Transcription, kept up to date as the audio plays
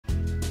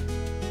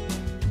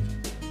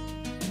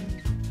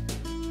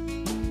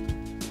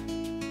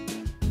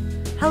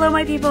Hello,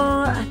 my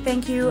people.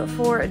 Thank you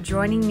for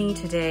joining me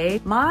today.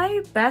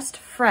 My best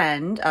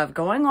friend of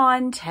going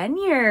on 10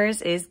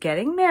 years is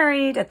getting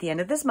married at the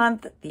end of this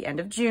month, the end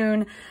of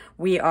June.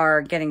 We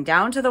are getting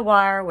down to the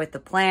wire with the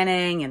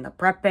planning and the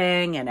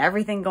prepping and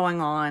everything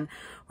going on.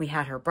 We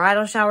had her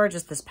bridal shower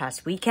just this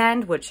past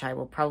weekend, which I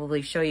will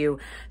probably show you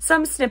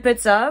some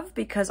snippets of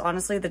because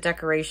honestly, the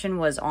decoration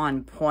was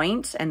on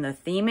point and the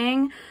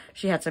theming.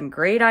 She had some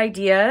great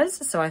ideas.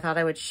 So I thought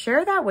I would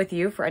share that with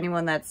you for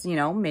anyone that's, you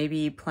know,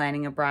 maybe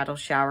planning a bridal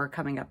shower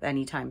coming up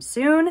anytime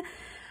soon.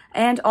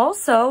 And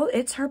also,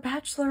 it's her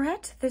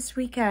bachelorette this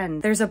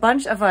weekend. There's a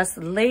bunch of us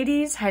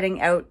ladies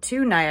heading out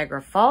to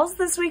Niagara Falls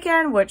this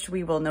weekend, which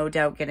we will no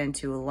doubt get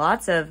into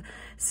lots of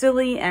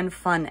silly and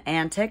fun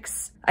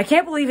antics. I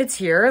can't believe it's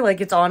here.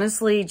 Like, it's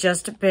honestly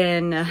just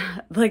been,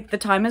 like, the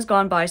time has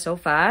gone by so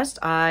fast.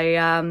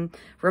 I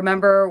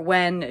remember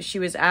when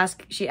she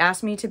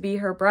asked me to be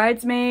her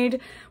bridesmaid,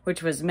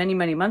 which was many,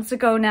 many months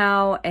ago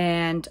now.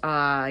 And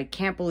I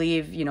can't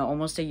believe, you know,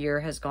 almost a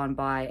year has gone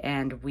by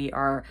and we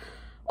are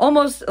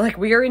almost, like,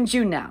 we are in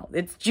June now.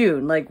 It's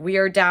June. Like, we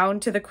are down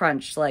to the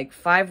crunch, like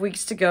 5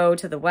 weeks to go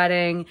to the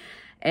wedding.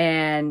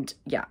 And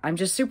yeah, I'm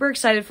just super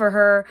excited for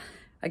her.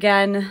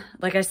 Again,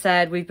 like I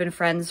said, we've been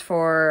friends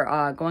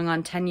for going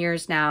on 10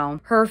 years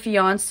now. Her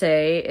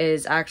fiance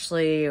is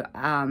actually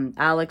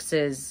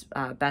Alex's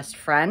best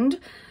friend.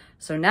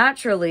 So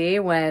naturally,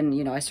 when,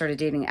 you know, I started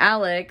dating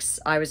Alex,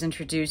 I was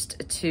introduced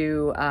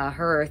to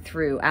her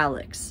through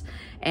Alex.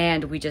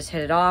 And we just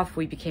hit it off.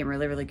 We became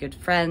really, really good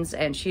friends.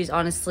 And she's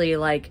honestly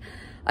like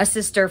a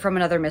sister from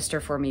another mister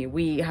for me.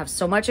 We have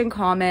so much in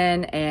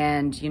common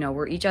and, you know,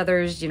 we're each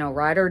other's, you know,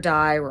 ride or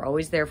die. We're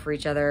always there for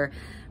each other.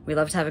 We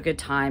love to have a good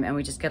time and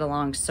we just get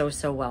along so,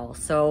 so well.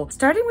 So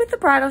starting with the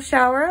bridal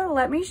shower,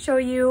 let me show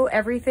you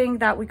everything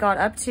that we got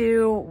up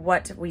to,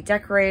 what we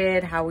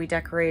decorated, how we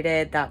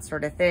decorated, that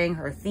sort of thing,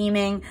 her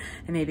theming,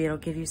 and maybe it'll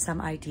give you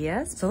some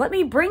ideas. So let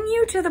me bring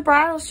you to the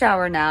bridal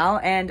shower now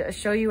and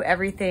show you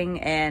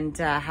everything and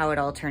how it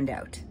all turned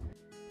out.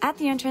 At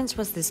the entrance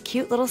was this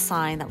cute little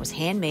sign that was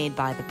handmade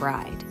by the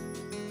bride.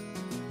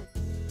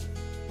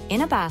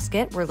 In a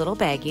basket were little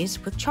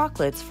baggies with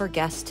chocolates for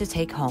guests to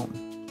take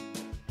home.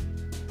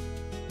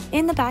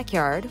 In the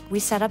backyard, we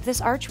set up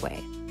this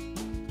archway.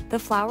 The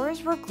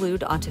flowers were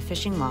glued onto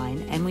fishing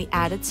line and we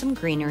added some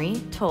greenery,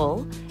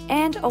 tulle,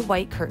 and a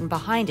white curtain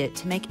behind it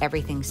to make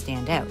everything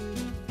stand out.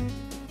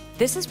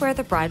 This is where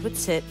the bride would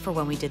sit for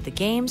when we did the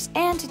games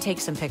and to take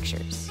some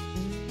pictures.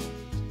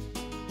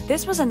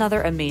 This was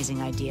another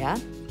amazing idea.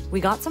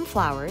 We got some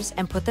flowers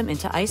and put them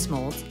into ice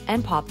molds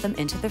and popped them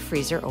into the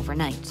freezer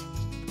overnight.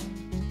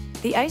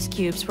 The ice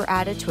cubes were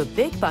added to a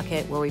big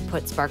bucket where we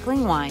put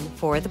sparkling wine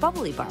for the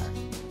bubbly bar.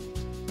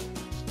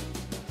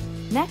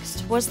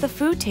 Next was the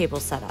food table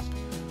setup.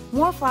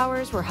 More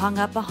flowers were hung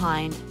up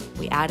behind,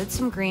 we added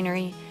some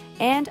greenery,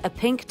 and a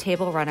pink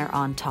table runner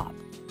on top.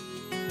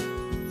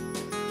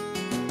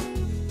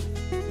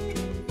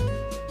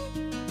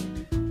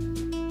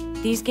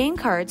 These game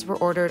cards were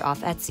ordered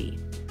off Etsy.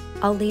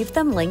 I'll leave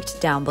them linked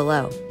down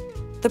below.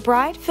 The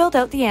bride filled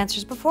out the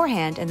answers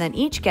beforehand and then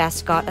each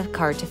guest got a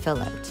card to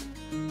fill out.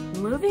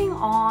 Moving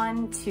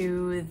on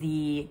to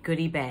the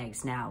goodie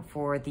bags now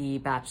for the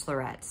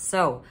bachelorette.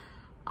 So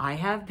I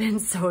have been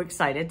so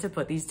excited to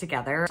put these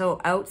together.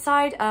 So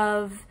outside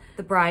of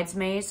the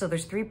bridesmaids, so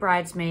there's 3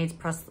 bridesmaids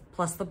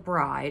plus the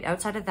bride.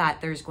 Outside of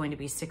that, there's going to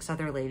be 6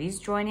 other ladies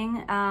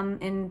joining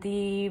in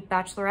the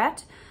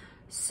bachelorette.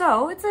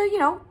 So it's a, you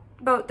know,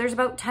 there's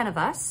about 10 of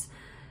us.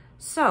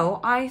 So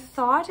I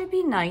thought it'd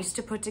be nice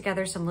to put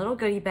together some little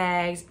goodie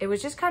bags. It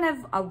was just kind of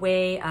a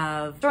way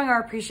of showing our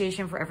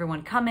appreciation for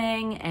everyone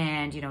coming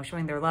and, you know,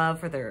 showing their love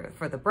for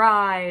the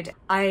bride.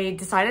 I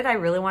decided I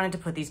really wanted to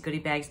put these goodie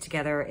bags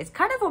together. It's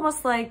kind of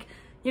almost like,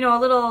 you know, a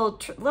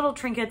little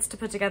trinkets to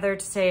put together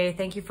to say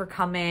thank you for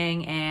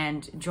coming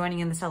and joining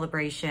in the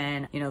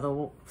celebration. You know,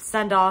 the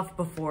send off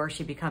before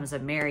she becomes a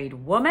married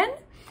woman.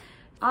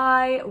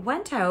 I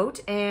went out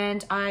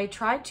and I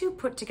tried to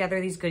put together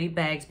these goodie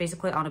bags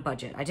basically on a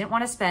budget. I didn't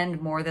want to spend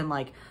more than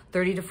like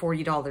 $30 to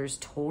 $40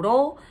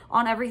 total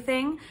on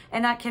everything.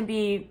 And that can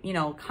be, you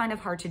know, kind of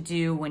hard to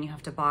do when you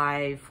have to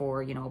buy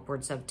for, you know,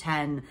 upwards of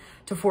 10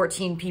 to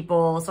 14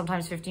 people,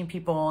 sometimes 15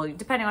 people,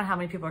 depending on how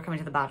many people are coming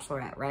to the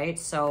bachelorette, right?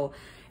 So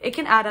it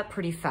can add up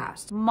pretty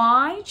fast.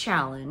 My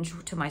challenge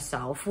to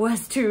myself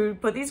was to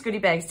put these goodie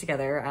bags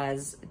together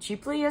as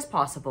cheaply as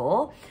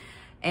possible.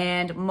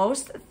 And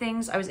most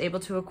things I was able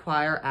to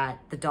acquire at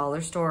the dollar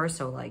store,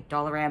 so like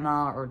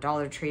Dollarama or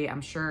Dollar Tree.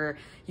 I'm sure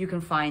you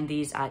can find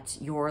these at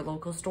your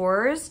local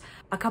stores.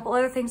 A couple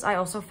other things I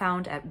also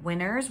found at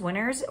Winners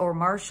or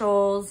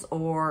Marshalls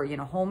or, you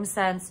know,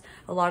 HomeSense.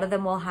 A lot of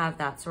them will have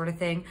that sort of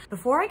thing.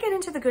 Before I get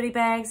into the goodie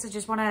bags, I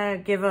just want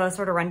to give a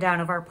sort of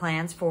rundown of our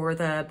plans for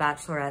the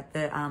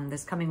bachelorette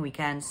this coming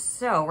weekend.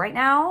 So right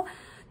now,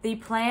 the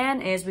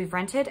plan is we've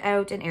rented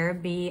out an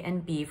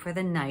Airbnb for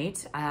the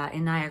night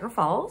in Niagara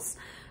Falls.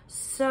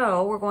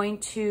 So we're going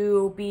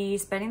to be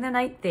spending the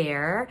night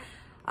there.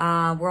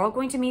 We're all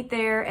going to meet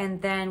there,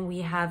 and then we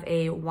have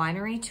a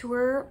winery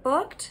tour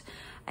booked.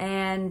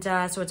 And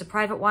so it's a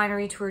private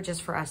winery tour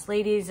just for us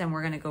ladies, and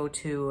we're gonna go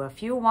to a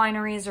few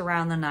wineries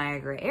around the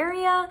Niagara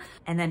area.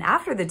 And then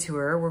after the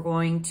tour, we're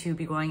going to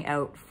be going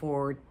out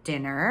for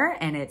dinner,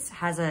 and it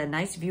has a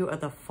nice view of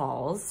the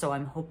falls. So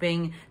I'm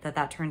hoping that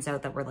that turns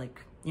out that we're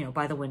like, you know,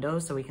 by the window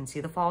so we can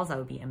see the falls. That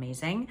would be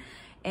amazing.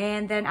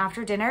 And then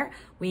after dinner,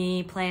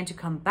 we plan to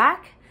come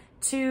back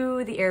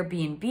to the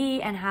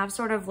Airbnb and have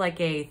sort of like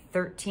a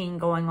 13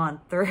 going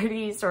on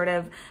 30 sort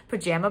of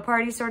pajama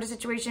party sort of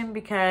situation,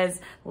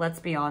 because let's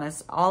be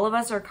honest, all of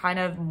us are kind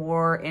of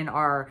more in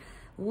our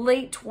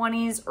late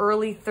 20s,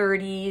 early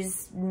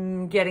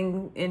 30s,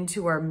 getting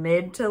into our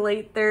mid to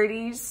late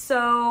 30s.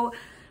 So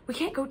we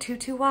can't go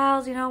too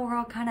wild, you know, we're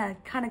all kind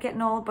of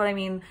getting old, but I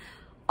mean,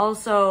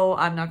 also,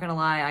 I'm not gonna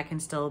lie, I can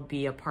still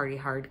be a party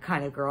hard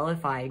kind of girl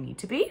if I need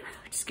to be.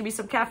 Just give me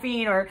some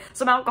caffeine or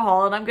some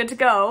alcohol and I'm good to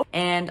go.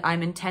 And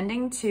I'm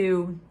intending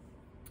to,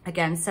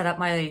 again, set up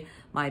my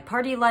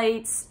party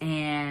lights,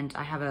 and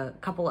I have a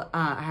couple,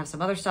 I have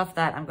some other stuff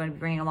that I'm going to be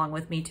bringing along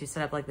with me to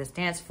set up like this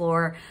dance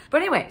floor.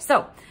 But anyway,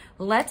 so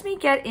let me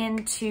get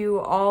into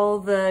all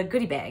the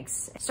goodie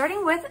bags.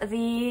 Starting with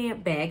the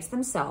bags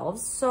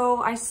themselves.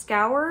 So I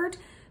scoured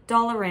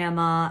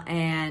Dollarama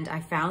and I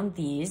found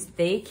these.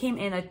 They came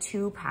in a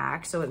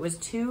 2-pack, so it was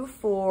 2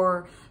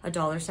 for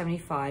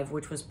 $1.75,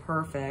 which was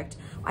perfect.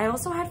 I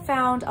also had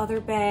found other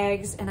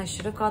bags and I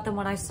should have got them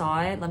when I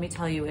saw it. Let me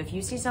tell you, if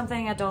you see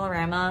something at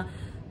Dollarama,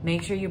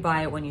 make sure you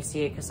buy it when you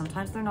see it, because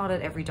sometimes they're not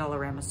at every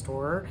Dollarama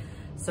store.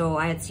 So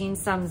I had seen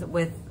some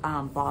with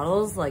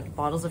bottles, like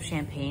bottles of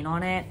champagne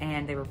on it,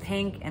 and they were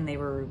pink and they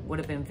would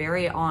have been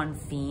very on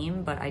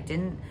theme, but I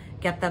didn't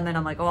get them, and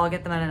I'm like, oh, I'll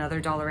get them at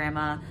another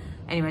Dollarama.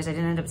 Anyways, I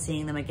didn't end up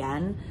seeing them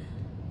again.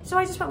 So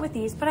I just went with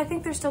these, but I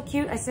think they're still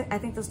cute. I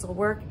think they'll still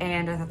work,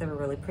 and I thought they were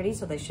really pretty,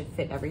 so they should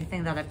fit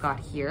everything that I've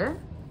got here.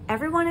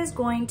 Everyone is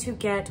going to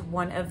get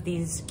one of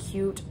these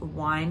cute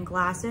wine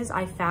glasses.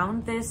 I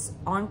found this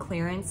on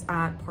clearance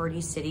at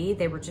Party City.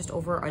 They were just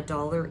over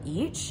 $1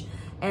 each.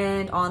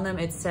 And on them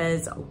it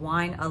says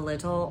wine a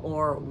little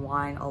or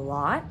wine a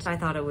lot. I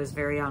thought it was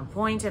very on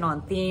point and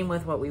on theme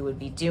with what we would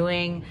be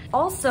doing.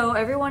 Also,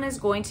 everyone is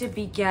going to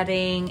be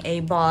getting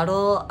a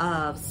bottle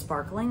of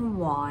sparkling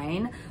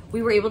wine.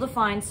 We were able to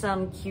find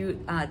some cute,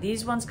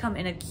 these ones come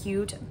in a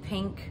cute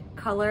pink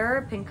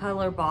color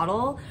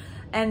bottle.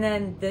 And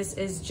then this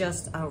is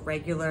just a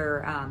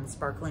regular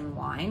sparkling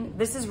wine.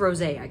 This is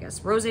rosé, I guess.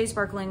 Rosé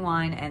sparkling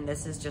wine, and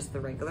this is just the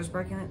regular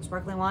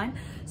sparkling wine.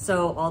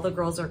 So all the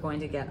girls are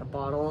going to get a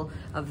bottle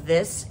of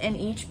this in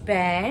each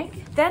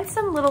bag. Then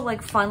some little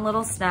like fun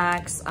little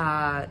snacks.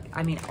 I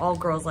mean, all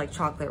girls like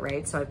chocolate,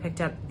 right? So I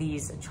picked up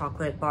these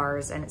chocolate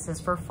bars, and it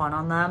says for fun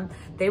on them.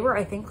 They were,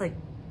 I think, like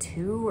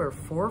 2 or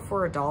 4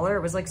 for $1.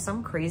 It was like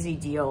some crazy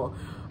deal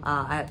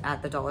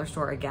at the dollar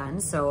store again.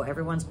 So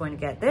everyone's going to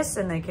get this,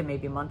 and they can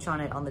maybe munch on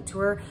it on the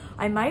tour.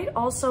 I might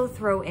also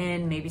throw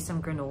in maybe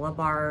some granola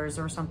bars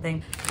or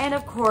something. And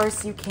of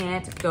course, you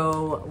can't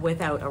go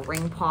without a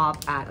ring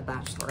pop at a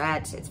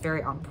bachelorette. It's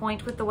very on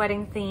point with the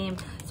wedding theme.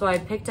 So I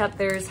picked up,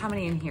 there's how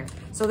many in here?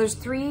 So there's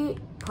 3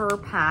 per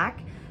pack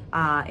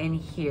in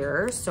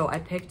here. So I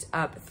picked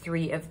up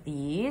 3 of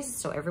these,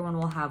 so everyone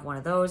will have one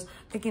of those.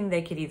 Thinking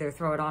they could either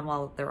throw it on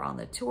while they're on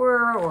the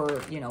tour,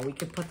 or, you know, we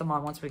could put them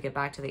on once we get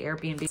back to the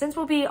Airbnb. Since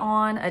we'll be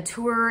on a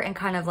tour and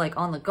kind of like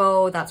on the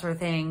go, that sort of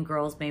thing,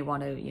 girls may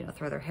want to, you know,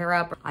 throw their hair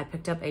up. I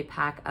picked up a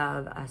pack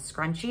of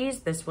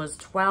scrunchies. This was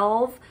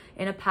 12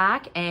 in a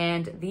pack,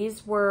 and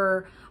these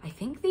were, I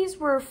think these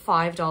were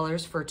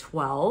 $5 for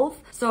 12.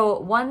 So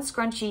 1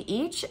 scrunchie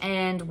each,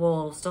 and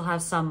we'll still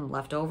have some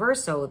left over,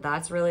 so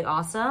that's really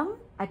awesome.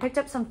 I picked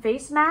up some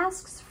face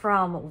masks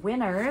from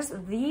Winners.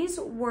 These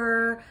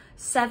were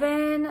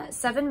seven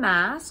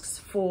masks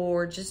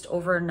for just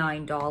over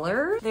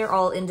 $9. They're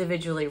all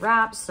individually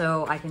wrapped,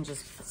 so I can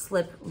just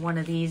slip one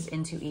of these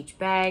into each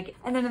bag.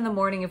 And then in the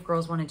morning, if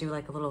girls want to do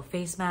like a little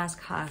face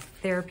mask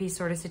therapy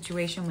sort of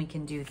situation, we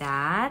can do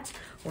that,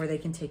 or they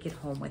can take it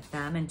home with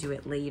them and do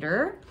it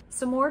later.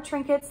 Some more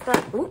trinkets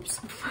that, oops.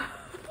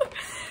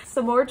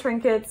 Some more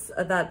trinkets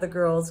that the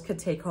girls could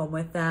take home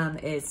with them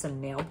is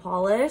some nail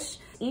polish.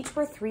 Each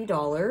were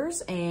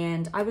 $3,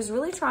 and I was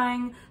really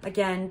trying,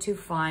 again, to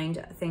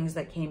find things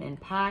that came in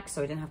packs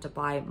so I didn't have to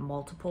buy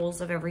multiples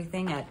of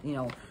everything at, you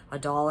know,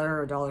 $1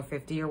 or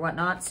 $1.50 or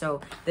whatnot.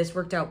 So this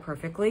worked out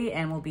perfectly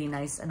and will be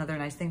nice, another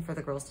nice thing for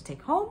the girls to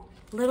take home.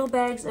 Little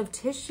bags of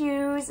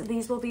tissues.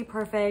 These will be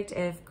perfect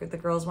if the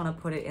girls want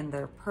to put it in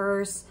their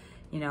purse.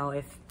 You know,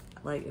 if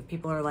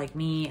people are like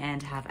me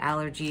and have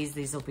allergies,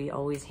 these will be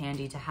always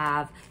handy to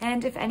have.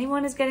 And if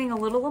anyone is getting a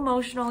little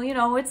emotional, you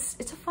know, it's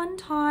a fun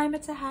time,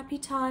 it's a happy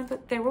time,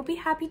 but there will be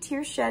happy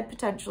tears shed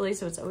potentially.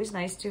 So it's always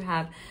nice to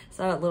have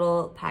a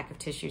little pack of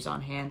tissues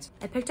on hand.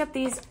 I picked up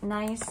these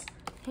nice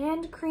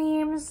hand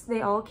creams.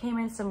 They all came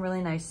in some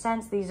really nice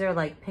scents. These are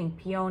like pink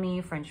peony,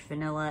 French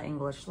vanilla,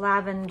 English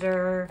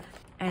lavender.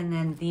 And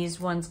then these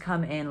ones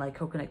come in like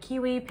coconut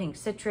kiwi, pink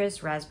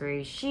citrus,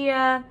 raspberry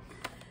shea,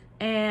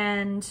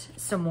 and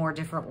some more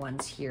different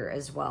ones here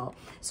as well.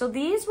 So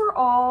these were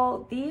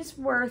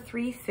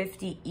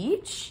 $3.50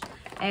 each.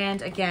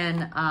 And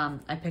again,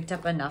 I picked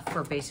up enough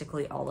for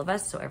basically all of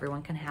us so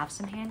everyone can have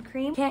some hand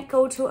cream. Can't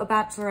go to a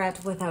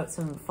bachelorette without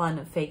some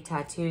fun fake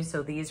tattoos.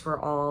 So these were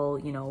all,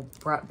 you know,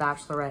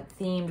 bachelorette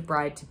themed,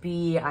 bride to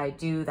be, I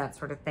do, that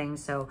sort of thing.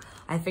 So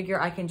I figure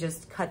I can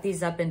just cut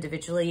these up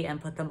individually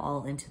and put them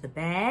all into the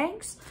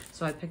bags.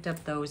 So I picked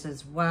up those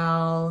as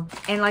well.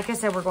 And like I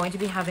said, we're going to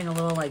be having a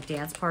little like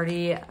dance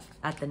party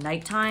at the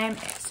nighttime.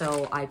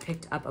 So I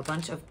picked up a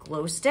bunch of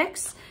glow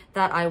sticks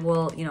that I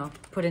will, you know,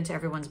 put into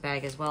everyone's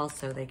bag as well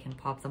so they can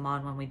pop them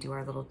on when we do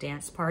our little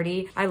dance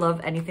party. I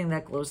love anything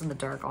that glows in the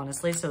dark,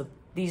 honestly. So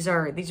these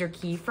are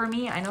key for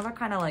me. I know they're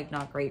kind of like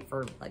not great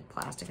for like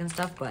plastic and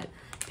stuff, but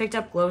picked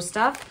up glow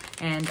stuff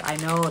and I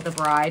know the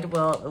bride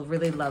will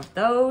really love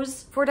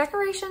those. For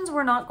decorations,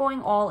 we're not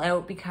going all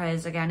out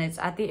because again, it's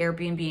at the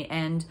Airbnb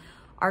and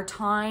our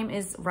time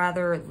is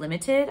rather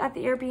limited at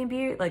the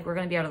Airbnb. Like we're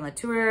gonna be out on the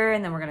tour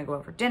and then we're gonna go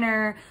out for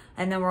dinner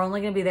and then we're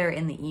only gonna be there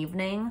in the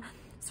evening.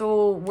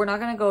 So we're not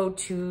gonna go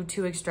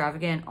too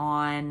extravagant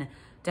on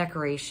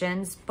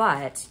decorations,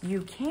 but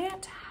you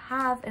can't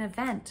have an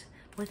event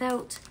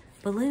without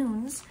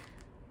balloons,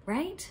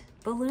 right?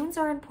 Balloons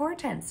are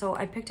important. So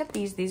I picked up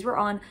these. These were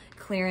on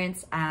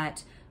clearance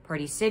at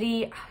Party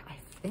City. I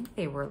think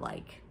they were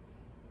like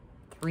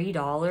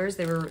 $3.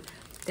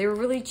 They were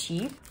really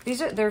cheap.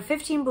 There are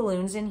 15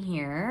 balloons in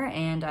here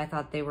and I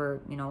thought they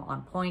were, you know,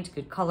 on point,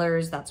 good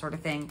colors, that sort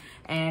of thing.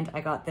 And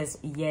I got this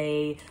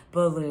yay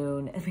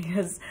balloon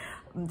because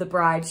the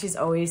bride, she's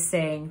always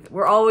saying,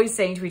 we're always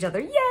saying to each other,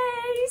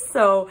 yay!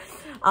 So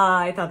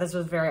I thought this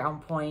was very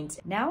on point.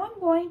 Now I'm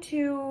going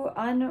to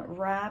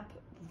unwrap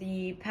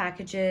the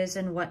packages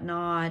and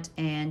whatnot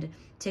and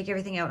take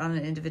everything out on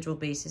an individual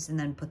basis and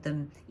then put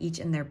them each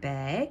in their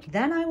bag.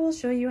 Then I will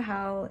show you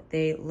how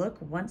they look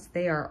once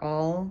they are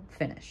all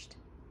finished.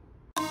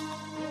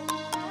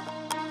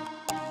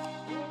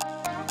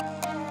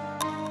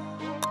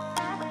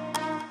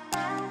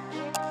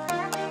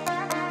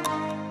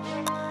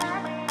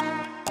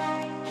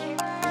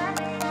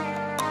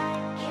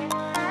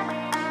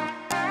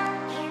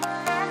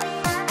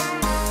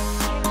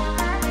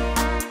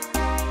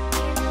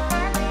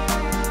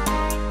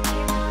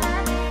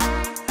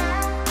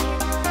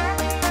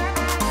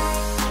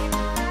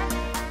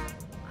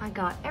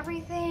 Got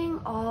everything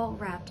all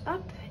wrapped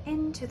up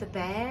into the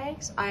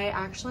bags. I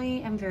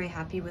actually am very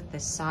happy with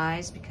this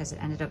size because it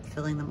ended up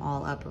filling them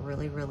all up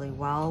really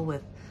well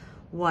with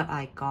what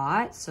I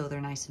got. So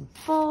they're nice and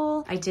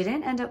full. I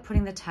didn't end up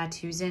putting the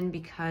tattoos in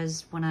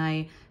because when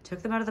I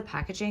took them out of the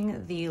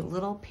packaging, the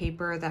little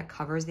paper that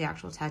covers the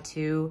actual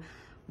tattoo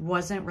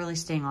wasn't really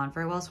staying on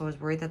very well. So I was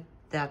worried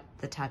that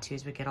the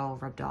tattoos would get all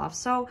rubbed off.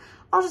 So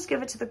I'll just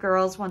give it to the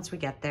girls once we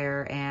get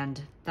there and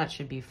that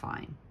should be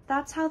fine.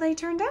 That's how they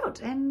turned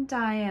out and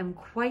I am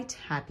quite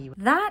happy with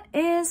that.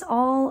 Is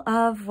all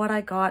of what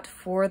I got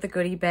for the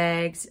goodie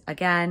bags.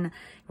 Again,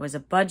 it was a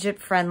budget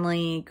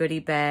friendly goodie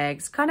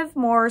bags, kind of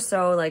more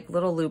so like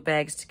little loot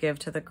bags to give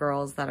to the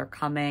girls that are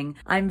coming.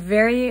 I'm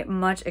very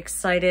much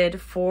excited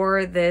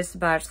for this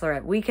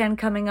bachelorette weekend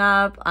coming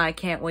up. I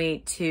can't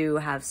wait to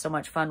have so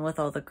much fun with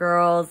all the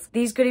girls.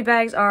 These goodie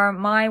bags are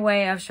my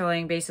way of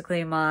showing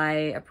basically my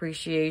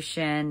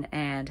appreciation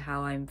and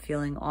how I'm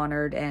feeling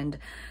honored and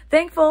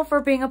thankful for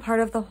being a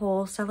part of the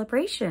whole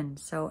celebration.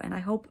 So, and I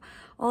hope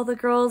all the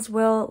girls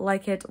will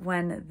like it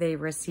when they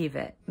receive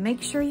it.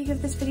 Make sure you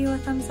give this video a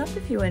thumbs up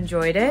if you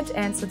enjoyed it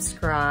and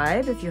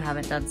subscribe if you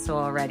haven't done so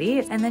already.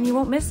 And then you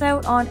won't miss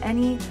out on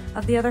any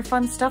of the other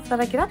fun stuff that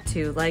I get up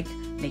to, like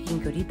making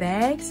goodie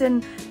bags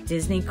and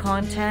Disney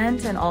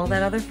content and all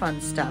that other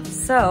fun stuff.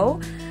 So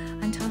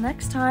until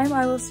next time,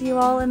 I will see you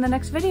all in the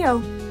next video.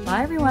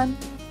 Bye everyone.